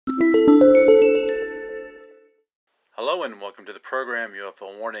Hello and welcome to the program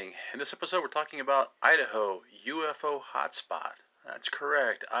UFO Warning. In this episode, we're talking about Idaho UFO hotspot. That's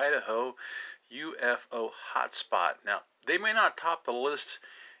correct, Idaho UFO hotspot. Now, they may not top the list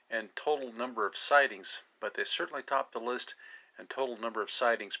in total number of sightings, but they certainly top the list in total number of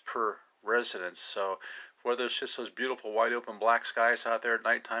sightings per residence. So, whether it's just those beautiful wide open black skies out there at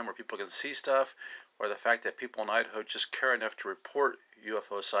nighttime where people can see stuff, or the fact that people in Idaho just care enough to report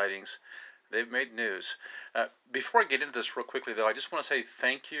UFO sightings, they've made news. Before I get into this real quickly, though, I just want to say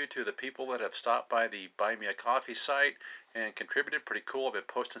thank you to the people that have stopped by the Buy Me a Coffee site and contributed. Pretty cool. I've been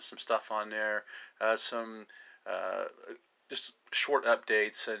posting some stuff on there, some just short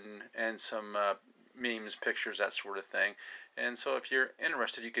updates and some memes, pictures, that sort of thing. And so if you're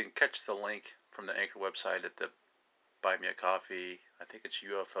interested, you can catch the link from the Anchor website at the Buy Me a Coffee. I think it's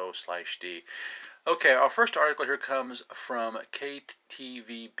UFO/D. Okay, our first article here comes from KTVB.com.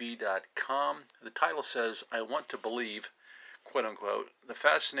 The title says, I want to believe, quote unquote, the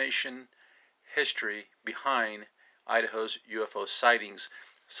fascination history behind Idaho's UFO sightings.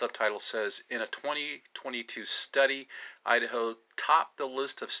 Subtitle says, in a 2022 study, Idaho topped the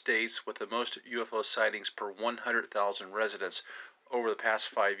list of states with the most UFO sightings per 100,000 residents over the past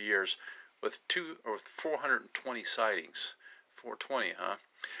 5 years, with 420 sightings. 420, huh?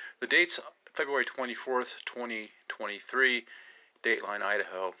 The date's February 24th, 2023, Dateline,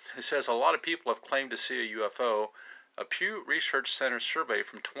 Idaho. It says a lot of people have claimed to see a UFO. A Pew Research Center survey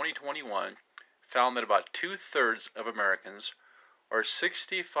from 2021 found that about 2/3 of Americans, or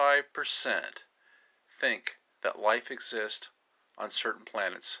 65%, think that life exists on certain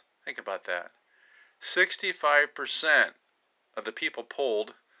planets. Think about that. 65% of the people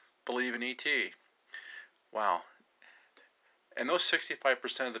polled believe in ET. Wow. And those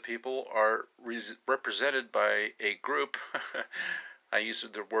 65% of the people are represented by a group, I use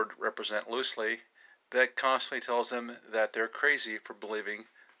the word represent loosely, that constantly tells them that they're crazy for believing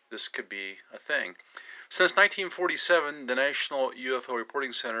this could be a thing. Since 1947, the National UFO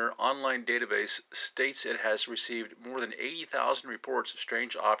Reporting Center online database states it has received more than 80,000 reports of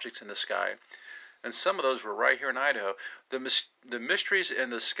strange objects in the sky. And some of those were right here in Idaho. The mysteries in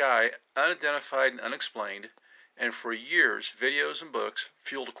the sky, unidentified and unexplained, and for years, videos and books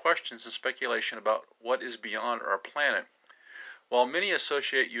fueled questions and speculation about what is beyond our planet. While many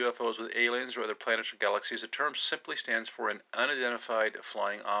associate UFOs with aliens or other planets or galaxies, the term simply stands for an unidentified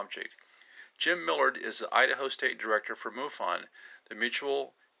flying object. Jim Millard is the Idaho State Director for MUFON, the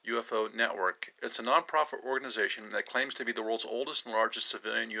Mutual UFO Network. It's a nonprofit organization that claims to be the world's oldest and largest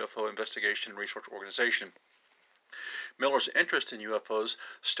civilian UFO investigation and research organization. Miller's interest in UFOs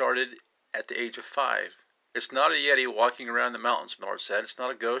started at the age of 5. It's not a Yeti walking around the mountains, Miller said. It's not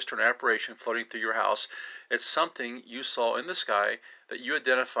a ghost or an apparition floating through your house. It's something you saw in the sky that you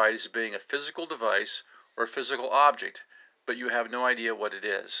identified as being a physical device or a physical object, but you have no idea what it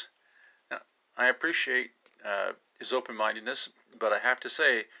is. Now, I appreciate his open-mindedness, but I have to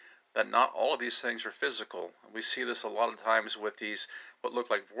say that not all of these things are physical. We see this a lot of times with these, what look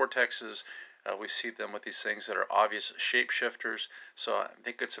like vortexes. We see them with these things that are obvious shapeshifters. So I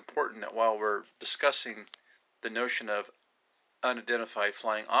think it's important that while we're discussing the notion of unidentified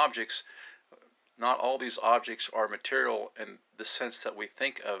flying objects, not all these objects are material in the sense that we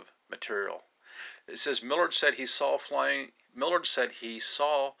think of material. It says Millard said he saw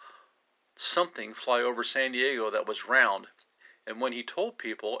something fly over San Diego that was round, and when he told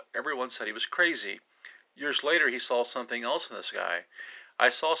people, everyone said he was crazy. Years later, he saw something else in the sky. I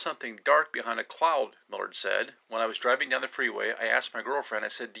saw something dark behind a cloud, Millard said. When I was driving down the freeway, I asked my girlfriend, I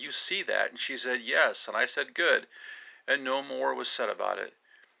said, do you see that? And she said, yes. And I said, good. And no more was said about it.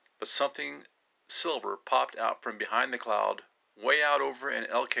 But something silver popped out from behind the cloud, way out over in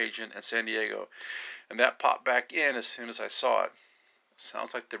El Cajon and San Diego. And that popped back in as soon as I saw it.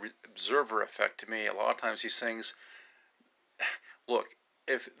 Sounds like the observer effect to me. A lot of times these things, look,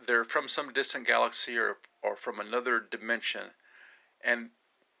 if they're from some distant galaxy or from another dimension, and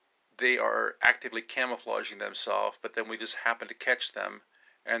they are actively camouflaging themselves, but then we just happen to catch them,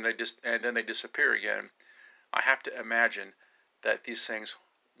 and then they disappear again. I have to imagine that these things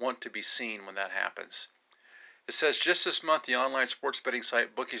want to be seen when that happens. It says just this month, the online sports betting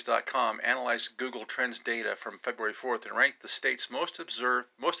site Bookies.com analyzed Google Trends data from February 4th and ranked the states most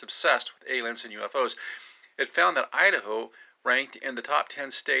obsessed with aliens and UFOs. It found that Idaho ranked in the top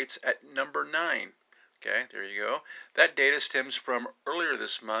 10 states at number 9. Okay, there you go. That data stems from earlier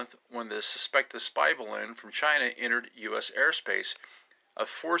this month when the suspected spy balloon from China entered U.S. airspace. A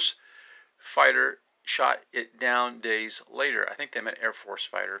force fighter shot it down days later. I think they meant Air Force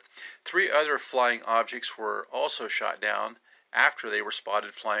fighter. 3 other flying objects were also shot down after they were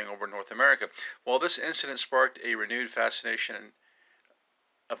spotted flying over North America. While this incident sparked a renewed fascination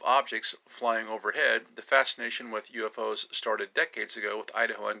of objects flying overhead, the fascination with UFOs started decades ago with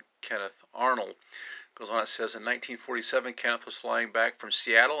Idahoan Kenneth Arnold. Goes on, it says, in 1947, Kenneth was flying back from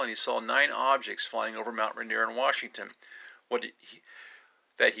Seattle and he saw 9 objects flying over Mount Rainier in Washington.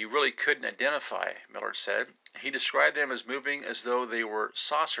 That he really couldn't identify, Millard said. He described them as moving as though they were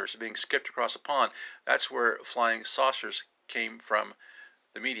saucers being skipped across a pond. That's where flying saucers came from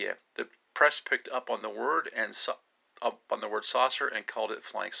the media. The press picked up on the word saucer and called it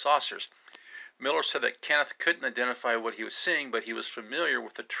flying saucers. Miller said that Kenneth couldn't identify what he was seeing, but he was familiar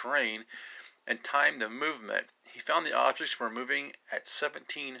with the terrain and timed the movement. He found the objects were moving at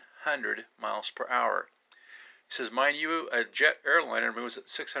 1,700 miles per hour. He says, mind you, a jet airliner moves at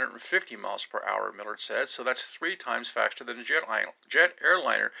 650 miles per hour, Millard said, so that's 3 times faster than a jet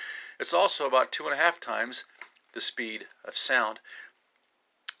airliner. It's also about 2.5 times the speed of sound.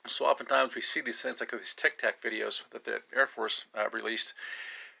 So oftentimes we see these things like these Tic Tac videos that the Air Force released.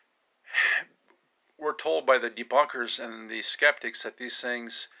 We're told by the debunkers and the skeptics that these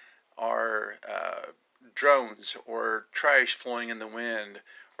things are drones or trash flowing in the wind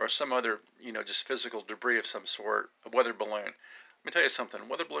or some other, just physical debris of some sort, a weather balloon. Let me tell you something.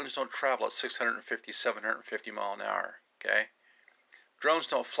 Weather balloons don't travel at 650, 750 mile an hour, okay? Drones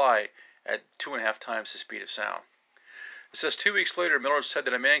don't fly at 2.5 times the speed of sound. It says 2 weeks later, Miller said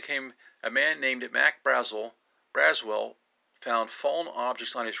that a man named Mac Braswell found fallen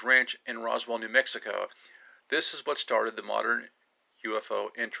objects on his ranch in Roswell, New Mexico. This is what started the modern UFO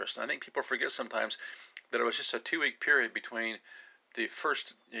interest. And I think people forget sometimes that it was just a 2-week period between the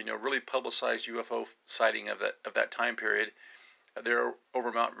first, really publicized UFO sighting of that time period there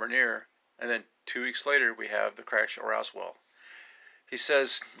over Mount Rainier, and then 2 weeks later we have the crash at Roswell. He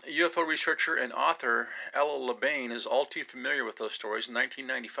says, UFO researcher and author Ella LeBain is all too familiar with those stories. In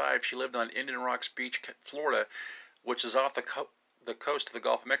 1995, she lived on Indian Rocks Beach, Florida, which is off the coast of the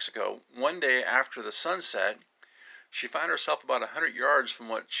Gulf of Mexico. One day after the sunset, she found herself about 100 yards from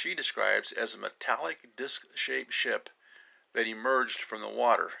what she describes as a metallic disc-shaped ship that emerged from the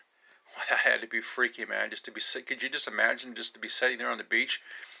water. Well, that had to be freaky, man. Could you just imagine just to be sitting there on the beach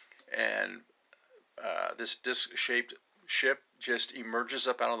and this disc-shaped ship just emerges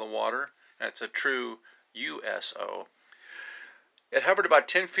up out of the water? That's a true USO. It hovered about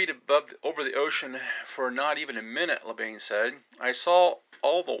 10 feet over the ocean for not even a minute, LeBain said. I saw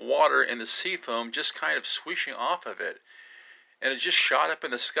all the water and the sea foam just kind of swishing off of it, and it just shot up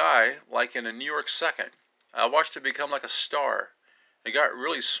in the sky like in a New York second. I watched it become like a star. It got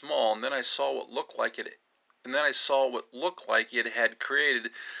really small, and then I saw what looked like it had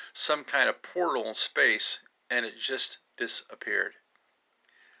created some kind of portal in space, and it just disappeared.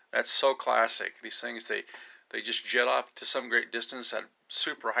 That's so classic. These things, they just jet off to some great distance at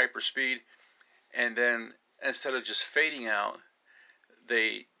super hyper speed, and then instead of just fading out,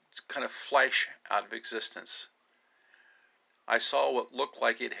 they kind of flash out of existence. I saw what looked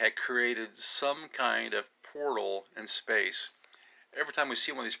like it had created some kind of portal in space. Every time we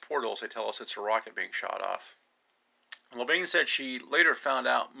see one of these portals, they tell us it's a rocket being shot off. LeBain said she later found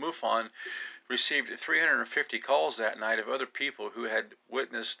out MUFON received 350 calls that night of other people who had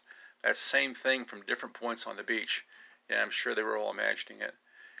witnessed that same thing from different points on the beach. Yeah, I'm sure they were all imagining it.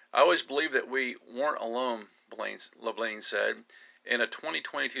 I always believed that we weren't alone, LeBain said. In a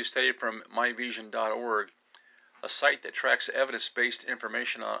 2022 study from myvision.org, a site that tracks evidence-based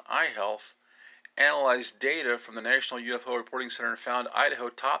information on eye health, analyzed data from the National UFO Reporting Center and found Idaho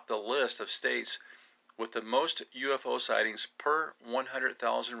topped the list of states with the most UFO sightings per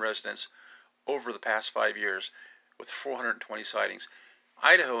 100,000 residents over the past 5 years, with 420 sightings.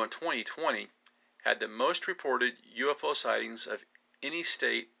 Idaho in 2020 had the most reported UFO sightings of any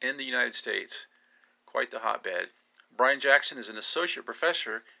state in the United States. Quite the hotbed. Brian Jackson is an associate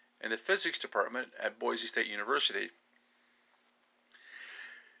professor in the physics department at Boise State University.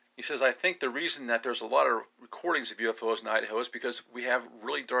 He says, I think the reason that there's a lot of recordings of UFOs in Idaho is because we have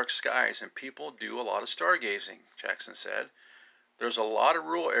really dark skies and people do a lot of stargazing, Jackson said. There's a lot of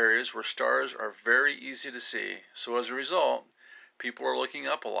rural areas where stars are very easy to see, so as a result, people are looking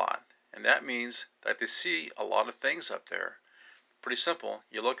up a lot, and that means that they see a lot of things up there. Pretty simple.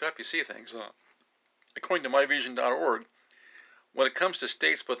 You look up, you see things. According to myvision.org, when it comes to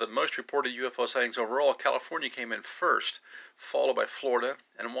states with the most reported UFO sightings overall, California came in first, followed by Florida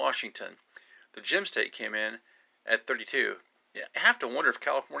and Washington. The Gem State came in at 32. Yeah, I have to wonder if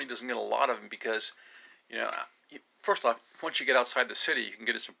California doesn't get a lot of them because, first off, once you get outside the city, you can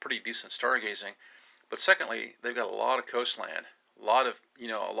get some pretty decent stargazing. But secondly, they've got a lot of coastland, a lot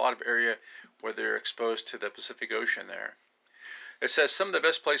of area where they're exposed to the Pacific Ocean there. It says some of the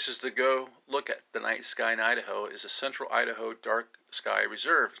best places to go look at the night sky in Idaho is the Central Idaho Dark Sky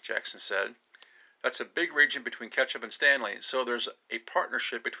Reserve, Jackson said. That's a big region between Ketchup and Stanley, so there's a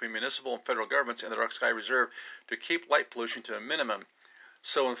partnership between municipal and federal governments and the Dark Sky Reserve to keep light pollution to a minimum.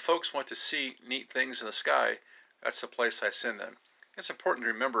 So when folks want to see neat things in the sky, that's the place I send them. It's important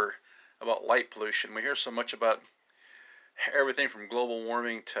to remember about light pollution. We hear so much about everything from global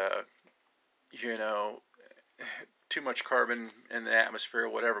warming to, you know, too much carbon in the atmosphere or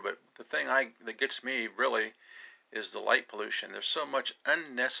whatever. But the thing that gets me really is the light pollution. There's so much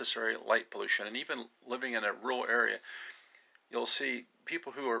unnecessary light pollution, and even living in a rural area, you'll see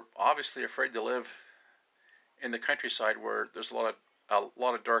people who are obviously afraid to live in the countryside where there's a lot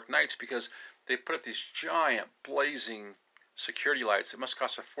of dark nights because they put up these giant blazing security lights. It must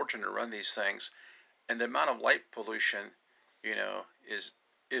cost a fortune to run these things, and the amount of light pollution,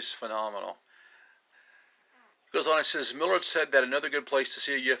 is phenomenal. It goes on. It says Millard said that another good place to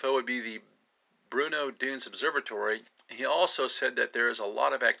see a UFO would be the Bruneau Dunes Observatory. He also said that there is a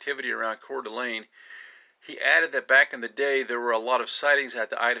lot of activity around Coeur d'Alene. He added that back in the day there were a lot of sightings at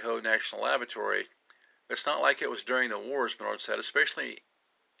the Idaho National Laboratory. It's not like it was during the wars, Millard said, especially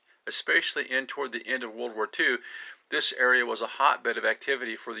in toward the end of World War II. This area was a hotbed of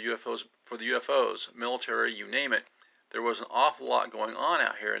activity for the UFOs, military, you name it. There was an awful lot going on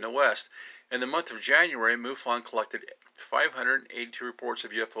out here in the West. In the month of January, MUFON collected 582 reports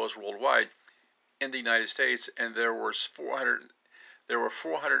of UFOs worldwide in the United States, and there were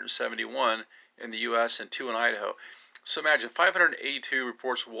 471 in the U.S. and 2 in Idaho. So imagine 582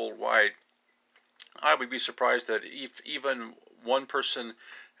 reports worldwide. I would be surprised that if even one person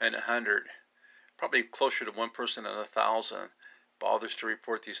in 100, probably closer to one person in 1,000, bothers to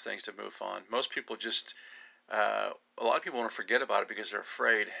report these things to MUFON. Most people just a lot of people want to forget about it because they're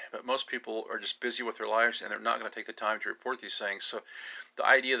afraid, but most people are just busy with their lives and they're not going to take the time to report these things. So the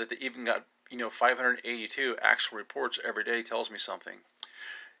idea that they even got 582 actual reports every day tells me something.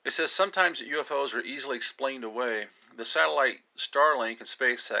 It says sometimes UFOs are easily explained away. The satellite Starlink and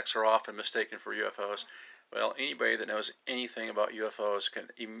SpaceX are often mistaken for UFOs. Well, anybody that knows anything about UFOs can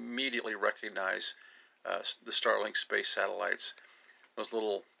immediately recognize the Starlink space satellites, those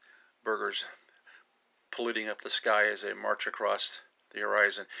little burgers polluting up the sky as they march across the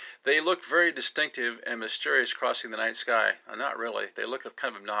horizon. They look very distinctive and mysterious crossing the night sky. Not really. They look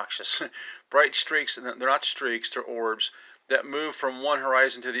kind of obnoxious. Bright streaks, and they're not streaks, they're orbs that move from one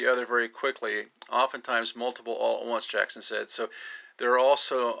horizon to the other very quickly, oftentimes multiple all at once, Jackson said. So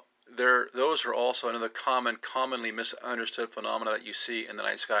those are also another commonly misunderstood phenomena that you see in the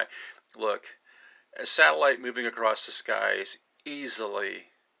night sky. Look, a satellite moving across the sky is easily,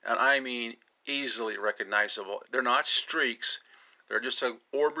 and I mean easily recognizable. They're not streaks. They're just an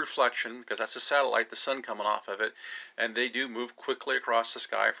orb reflection because that's a satellite, the sun coming off of it, and they do move quickly across the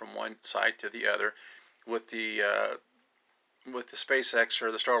sky from one side to the other. With the SpaceX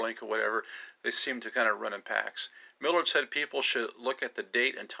or the Starlink or whatever, they seem to kind of run in packs. Millard said people should look at the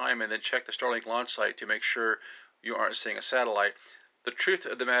date and time and then check the Starlink launch site to make sure you aren't seeing a satellite. The truth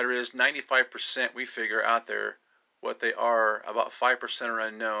of the matter is 95% we figure out there. What they are, about 5% are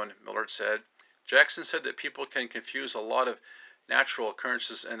unknown, Millard said. Jackson said that people can confuse a lot of natural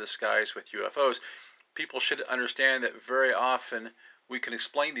occurrences in the skies with UFOs. People should understand that very often we can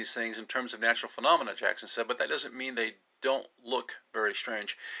explain these things in terms of natural phenomena, Jackson said, but that doesn't mean they don't look very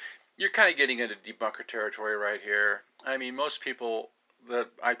strange. You're kind of getting into debunker territory right here. I mean, most people that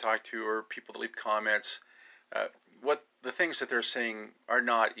I talk to or people that leave comments, what the things that they're saying are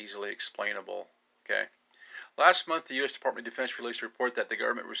not easily explainable. Okay. Last month, the U.S. Department of Defense released a report that the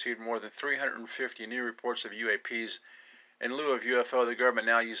government received more than 350 new reports of UAPs. In lieu of UFO, the government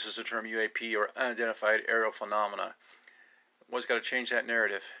now uses the term UAP or unidentified aerial phenomena. What's got to change that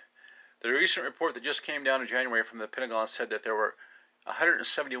narrative? The recent report that just came down in January from the Pentagon said that there were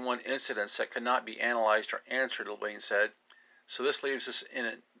 171 incidents that could not be analyzed or answered, Levine said. So this leaves us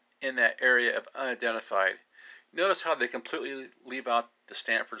in that area of unidentified. Notice how they completely leave out the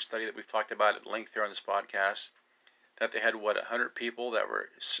Stanford study that we've talked about at length here on this podcast, that they had, 100 people that were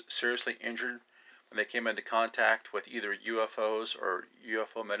seriously injured when they came into contact with either UFOs or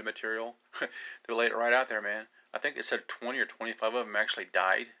UFO metamaterial. They laid it right out there, man. I think they said 20 or 25 of them actually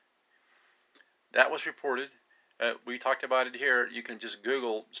died. That was reported. We talked about it here. You can just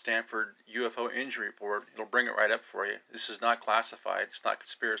Google Stanford UFO injury report. It'll bring it right up for you. This is not classified. It's not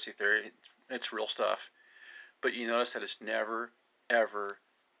conspiracy theory. It's real stuff. But you notice that it's never, ever,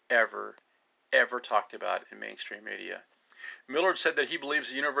 ever, ever talked about in mainstream media. Millard said that he believes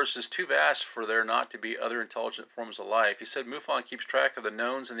the universe is too vast for there not to be other intelligent forms of life. He said MUFON keeps track of the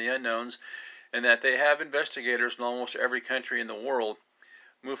knowns and the unknowns, and that they have investigators in almost every country in the world.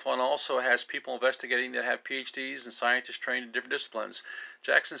 MUFON also has people investigating that have PhDs and scientists trained in different disciplines.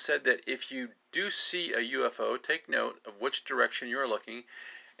 Jackson said that if you do see a UFO, take note of which direction you're looking,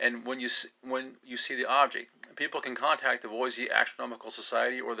 and when you see the object, people can contact the Boise Astronomical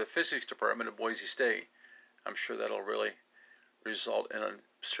Society or the physics department of Boise State. I'm sure that'll really result in a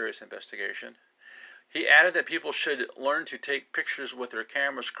serious investigation. He added that people should learn to take pictures with their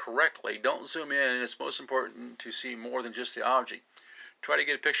cameras correctly. Don't zoom in, and it's most important to see more than just the object. Try to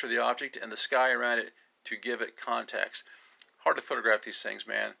get a picture of the object and the sky around it to give it context. Hard to photograph these things,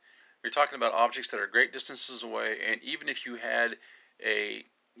 man. You're talking about objects that are great distances away, and even if you had a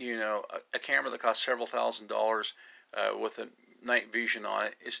camera that costs several $1,000s with a night vision on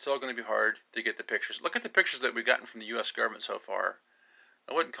it, it's still going to be hard to get the pictures. Look at the pictures that we've gotten from the U.S. government so far.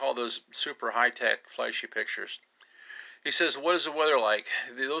 I wouldn't call those super high-tech, flashy pictures. He says, what is the weather like?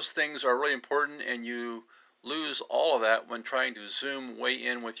 Those things are really important, and you lose all of that when trying to zoom way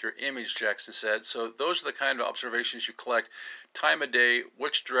in with your image, Jackson said. So those are the kind of observations you collect. Time of day,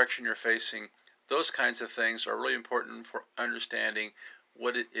 which direction you're facing, those kinds of things are really important for understanding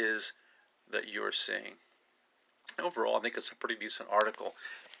what it is that you're seeing. Overall, I think it's a pretty decent article.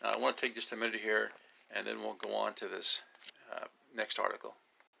 I want to take just a minute here, and then we'll go on to this next article.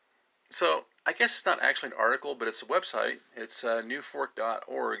 So I guess it's not actually an article, but it's a website. It's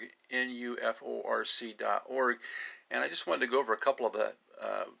nuforc.org, nuforc.org, and I just wanted to go over a couple of the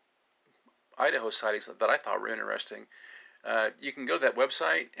Idaho sightings that I thought were interesting. You can go to that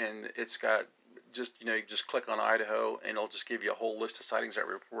website, and it's got you just click on Idaho, and it'll just give you a whole list of sightings that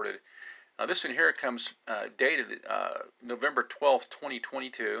were reported. Now this one here comes dated November 12th,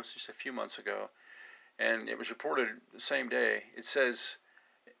 2022. It's just a few months ago, and it was reported the same day. It says.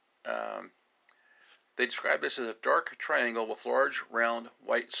 They describe this as a dark triangle with large, round,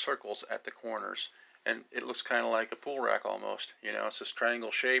 white circles at the corners. And it looks kind of like a pool rack almost. It's this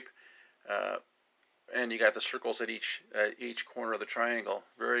triangle shape. And you got the circles at each corner of the triangle.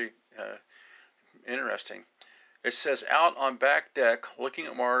 Very interesting. It says, out on back deck, looking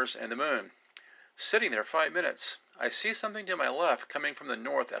at Mars and the moon. Sitting there 5 minutes. I see something to my left coming from the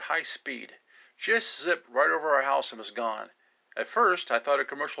north at high speed. Just zipped right over our house and was gone. At first, I thought a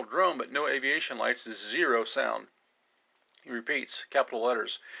commercial drone, but no aviation lights, zero sound. He repeats, capital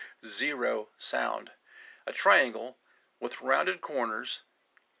letters, zero sound. A triangle with rounded corners,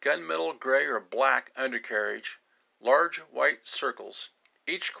 gunmetal gray or black undercarriage, large white circles,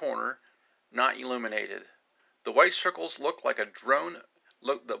 each corner not illuminated. The white circles look like a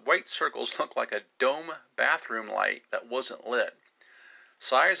dome bathroom light that wasn't lit.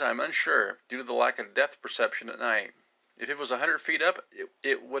 Size, I'm unsure, due to the lack of depth perception at night. If it was 100 feet up,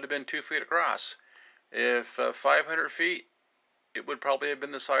 it would have been 2 feet across. If 500 feet, it would probably have been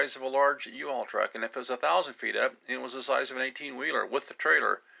the size of a large U-Haul truck. And if it was 1,000 feet up, it was the size of an 18-wheeler with the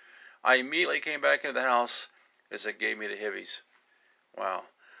trailer. I immediately came back into the house as it gave me the heavies. Wow.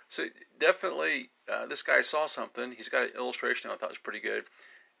 So definitely, this guy saw something. He's got an illustration I thought was pretty good.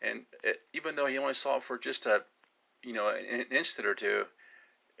 And even though he only saw it for just an instant or two,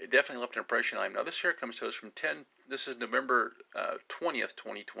 it definitely left an impression on him. Now, this here comes to us from this is November 20th,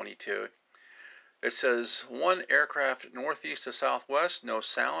 2022. It says, one aircraft northeast to southwest, no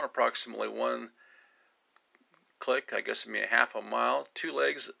sound, approximately 1 click, I guess it'd be a half a mile, two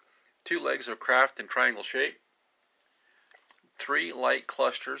legs of craft in triangle shape, 3 light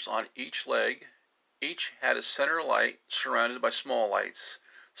clusters on each leg. Each had a center light surrounded by small lights,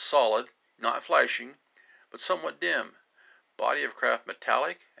 solid, not flashing, but somewhat dim. Body of craft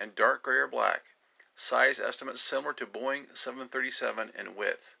metallic and dark gray or black. Size estimate similar to Boeing 737 in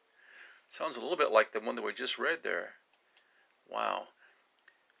width. Sounds a little bit like the one that we just read there. Wow.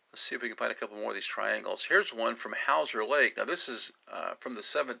 Let's see if we can find a couple more of these triangles. Here's one from Hauser Lake. Now this is from the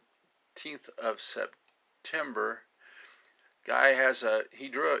 17th of September. Guy has he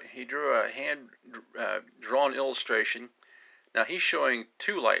drew a hand drawn illustration. Now he's showing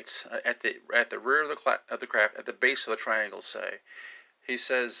 2 lights at the rear of the craft, at the base of the triangle. Say, he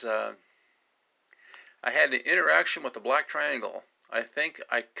says, I had an interaction with the black triangle. I think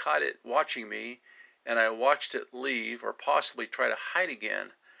I caught it watching me, and I watched it leave or possibly try to hide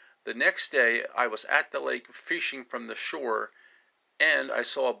again. The next day, I was at the lake fishing from the shore, and I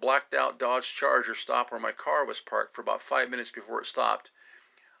saw a blacked out Dodge Charger stop where my car was parked for about 5 minutes before it stopped.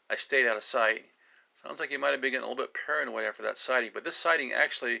 I stayed out of sight. Sounds like he might have been getting a little bit paranoid after that sighting, but this sighting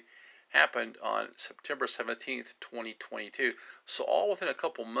actually happened on September 17th, 2022. So all within a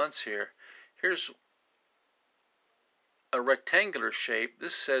couple months here. Here's a rectangular shape.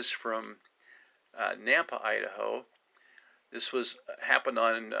 This says from Nampa, Idaho. This happened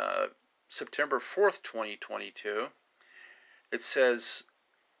on September 4th, 2022. It says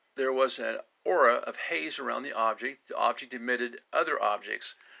there was an aura of haze around the object. The object emitted other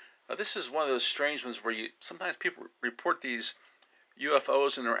objects. Now, this is one of those strange ones where sometimes people report these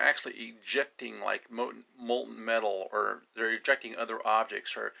UFOs and they're actually ejecting like molten metal, or they're ejecting other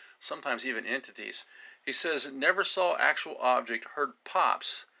objects, or sometimes even entities. He says never saw actual object, heard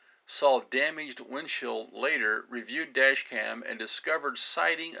pops, saw damaged windshield later, reviewed dash cam, and discovered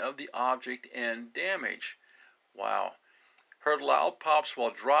sighting of the object and damage. Wow. Heard loud pops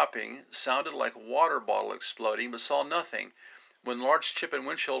while dropping, sounded like water bottle exploding, but saw nothing. When large chip in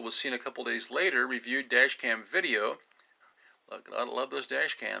windshield was seen a couple days later, reviewed dash cam video, I love those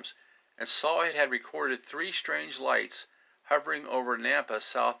dash cams, and saw it had recorded 3 strange lights hovering over Nampa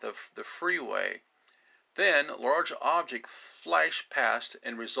south of the freeway. Then, large object flashed past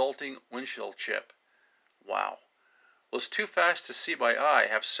and resulting windshield chip. Wow. Was too fast to see by eye.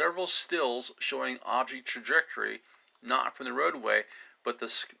 Have several stills showing object trajectory, not from the roadway, but the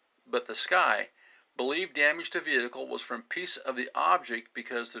sky. Believe damage to vehicle was from piece of the object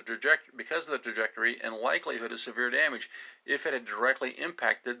because of the trajectory and likelihood of severe damage if it had directly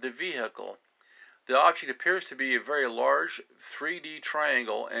impacted the vehicle. The object appears to be a very large 3D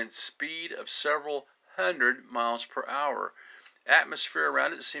triangle and speed of several hundred miles per hour. Atmosphere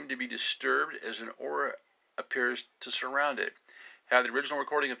around it seemed to be disturbed as an aura appears to surround it. Have the original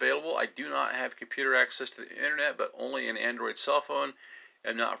recording available. I do not have computer access to the internet, but only an Android cell phone.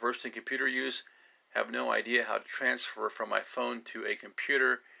 Am not versed in computer use. Have no idea how to transfer from my phone to a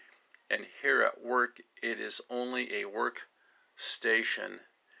computer. And here at work, it is only a work station.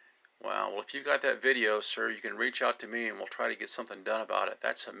 Wow. Well, if you got that video, sir, you can reach out to me and we'll try to get something done about it.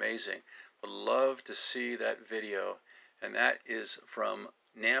 That's amazing. Would love to see that video. And that is from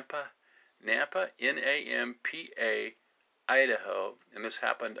Nampa, Nampa, Idaho. And this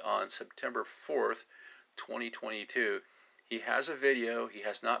happened on September 4th, 2022. He has a video. He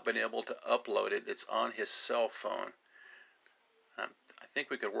has not been able to upload it. It's on his cell phone. I think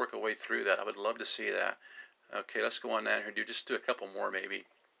we could work our way through that. I would love to see that. Okay, let's go on down here and just do a couple more maybe.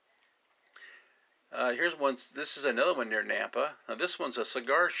 Here's one. This is another one near Nampa. Now this one's a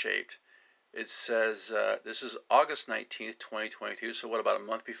cigar shaped. It says this is August 19th, 2022. So what, about a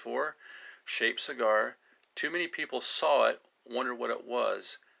month before? Shaped cigar. Too many people saw it. Wondered what it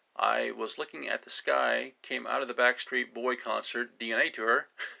was. I was looking at the sky. Came out of the Backstreet Boy concert DNA tour.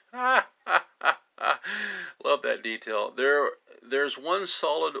 Love that detail. There's one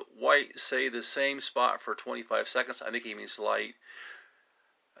solid white, say the same spot for 25 seconds. I think he means light.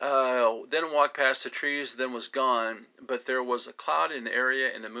 Then walked past the trees, then was gone. But there was a cloud in the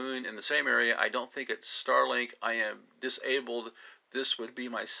area and the moon in the same area. I don't think it's Starlink. I am disabled. This would be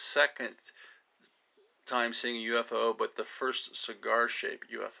my second time seeing a UFO, but the first cigar-shaped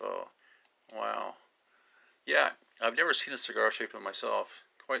UFO. Wow. Yeah, I've never seen a cigar-shaped one myself.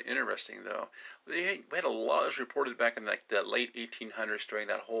 Quite interesting, though. We had a lot of those reported back in the late 1800s during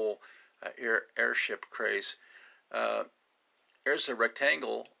that whole airship craze. There's a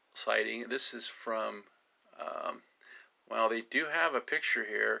rectangle sighting. This is from, well, they do have a picture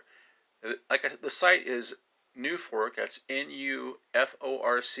here. The site is NUFORC. That's NUFORC.org,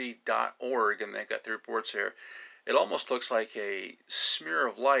 and they've got the reports here. It almost looks like a smear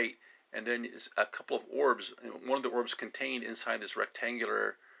of light, and then a couple of orbs. One of the orbs contained inside this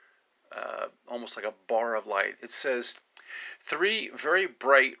rectangular, almost like a bar of light. It says 3 very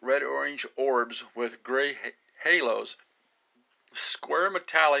bright red-orange orbs with gray halos, square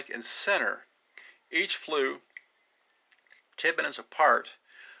metallic in center. Each flew 10 minutes apart,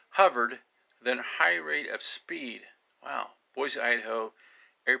 hovered, then high rate of speed. Wow. Boise, Idaho,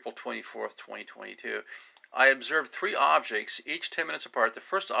 April 24th, 2022. I observed 3 objects, each 10 minutes apart. The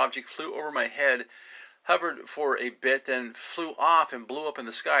first object flew over my head, hovered for a bit, then flew off and blew up in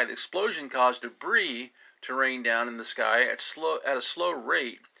the sky. The explosion caused debris to rain down in the sky at a slow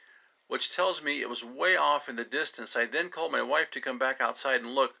rate, which tells me it was way off in the distance. I then called my wife to come back outside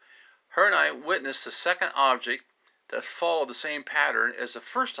and look. Her and I witnessed the second object that followed the same pattern as the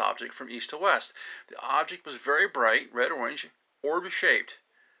first object from east to west. The object was very bright, red-orange, orb-shaped.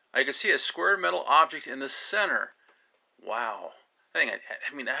 I could see a square metal object in the center. Wow. I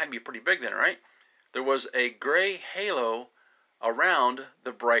mean, that had to be pretty big then, right? There was a gray halo around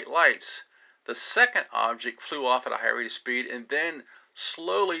the bright lights. The second object flew off at a high rate of speed and then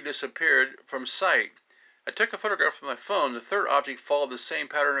slowly disappeared from sight. I took a photograph with my phone. The third object followed the same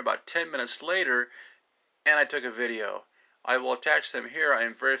pattern about 10 minutes later, and I took a video. I will attach them here. I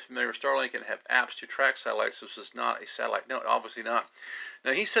am very familiar with Starlink and have apps to track satellites. This is not a satellite. No, obviously not.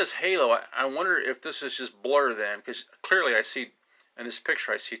 Now, he says halo. I wonder if this is just blur then, because clearly I see In this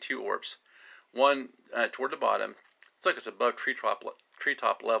picture, I see two orbs. One toward the bottom. It's like it's above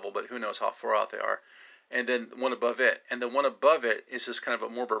treetop level, but who knows how far out they are. And then one above it. And the one above it is just kind of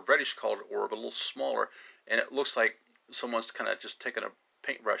a more of a reddish colored orb, a little smaller. And it looks like someone's kind of just taken a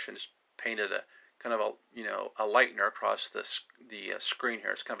paintbrush and just painted a kind of a lightener across the screen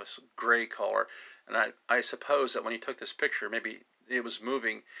here. It's kind of a gray color. And I suppose that when he took this picture, maybe it was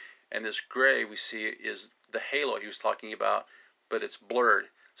moving, and this gray we see is the halo he was talking about, but it's blurred,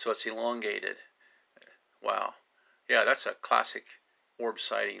 so it's elongated. Wow. Yeah, that's a classic orb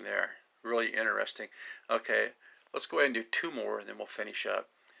sighting there. Really interesting. Okay, let's go ahead and do two more, and then we'll finish up.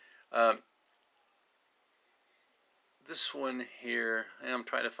 Um, this one here, I'm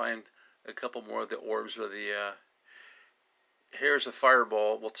trying to find a couple more of the orbs or the. Here's a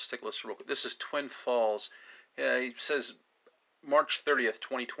fireball. We'll just take a listen real quick. This is Twin Falls. Yeah, he says March 30th,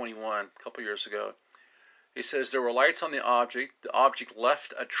 2021, a couple years ago. He says there were lights on the object. The object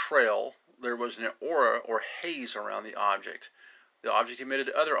left a trail. There was an aura or haze around the object. The object emitted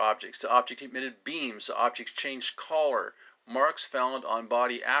other objects. The object emitted beams. The object changed color. Marks found on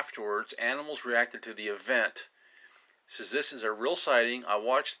body afterwards. Animals reacted to the event. He says this is a real sighting. I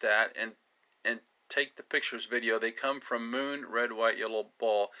watched that and take the pictures video. They come from moon, red, white, yellow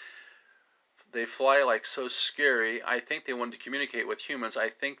ball. They fly like so scary. I think they wanted to communicate with humans. I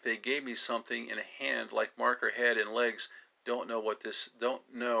think they gave me something in a hand like marker head and legs. Don't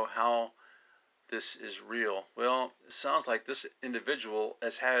know how this is real. Well, it sounds like this individual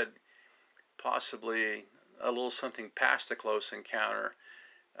has had possibly a little something past a close encounter.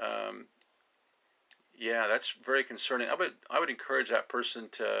 Um, yeah, that's very concerning. I would encourage that person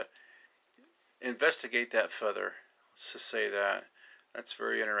to investigate that further. Let's just say that. That's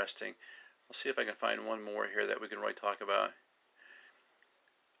very interesting. I'll see if I can find one more here that we can really talk about.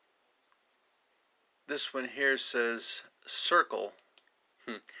 This one here says circle.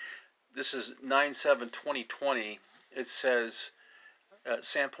 This is 9/7/2020. It says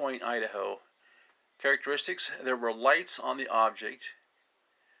Sandpoint, Idaho. Characteristics: there were lights on the object.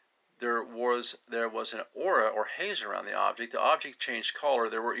 There was an aura or haze around the object. The object changed color.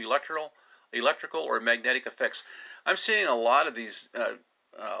 There were electrical or magnetic effects. I'm seeing a lot of these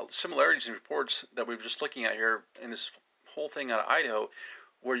similarities in reports that we're just looking at here in this whole thing out of Idaho,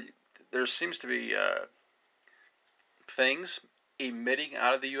 where there seems to be things emitting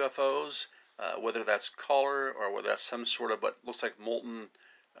out of the UFOs, whether that's color or whether that's some sort of what looks like molten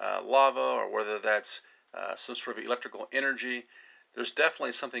lava, or whether that's some sort of electrical energy. There's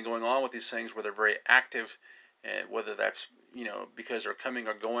definitely something going on with these things where they're very active, and whether that's because they're coming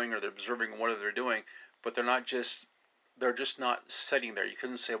or going or they're observing what they're doing, but they're just not sitting there. You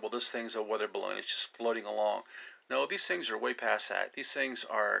couldn't say, well, this thing's a weather balloon, it's just floating along. No, these things are way past that. These things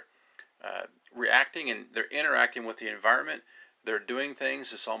are reacting, and they're interacting with the environment. They're doing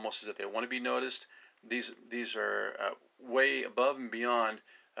things. It's almost as if they want to be noticed. These are way above and beyond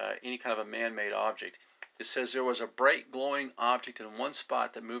any kind of a man-made object. It says there was a bright glowing object in one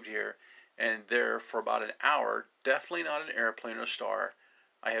spot that moved here and there for about an hour. Definitely not an airplane or star.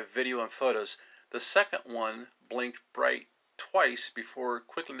 I have video and photos. The second one blinked bright twice before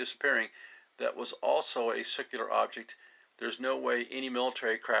quickly disappearing. That was also a circular object. There's no way any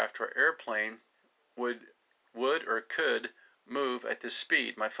military craft or airplane would or could move at this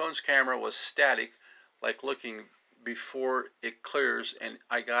speed. My phone's camera was static, like looking before it clears, and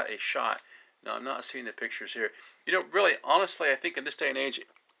I got a shot. Now, I'm not seeing the pictures here. Really, honestly, I think in this day and age,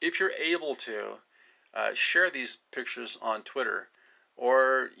 if you're able to share these pictures on Twitter,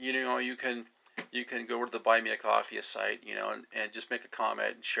 or you can go over to the Buy Me a Coffee site, and just make a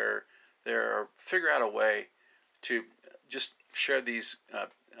comment and share there, or figure out a way to just share these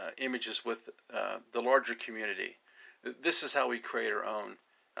images with the larger community. This is how we create our own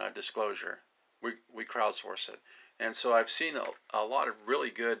disclosure. We crowdsource it, and so I've seen a lot of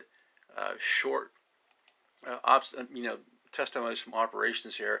really good short testimonies from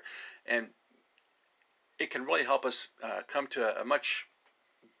operations here, and it can really help us come to a much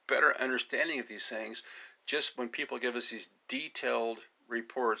better understanding of these things just when people give us these detailed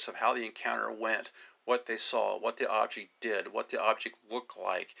reports of how the encounter went, what they saw, what the object did, what the object looked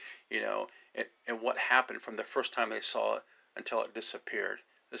like, and what happened from the first time they saw it until it disappeared.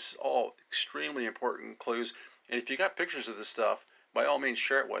 This is all extremely important clues, and if you got pictures of this stuff, by all means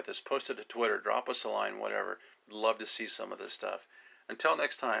share it with us, post it to Twitter, drop us a line, whatever. We'd love to see some of this stuff. Until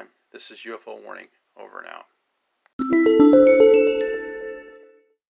next time, this is UFO Warning, over and out.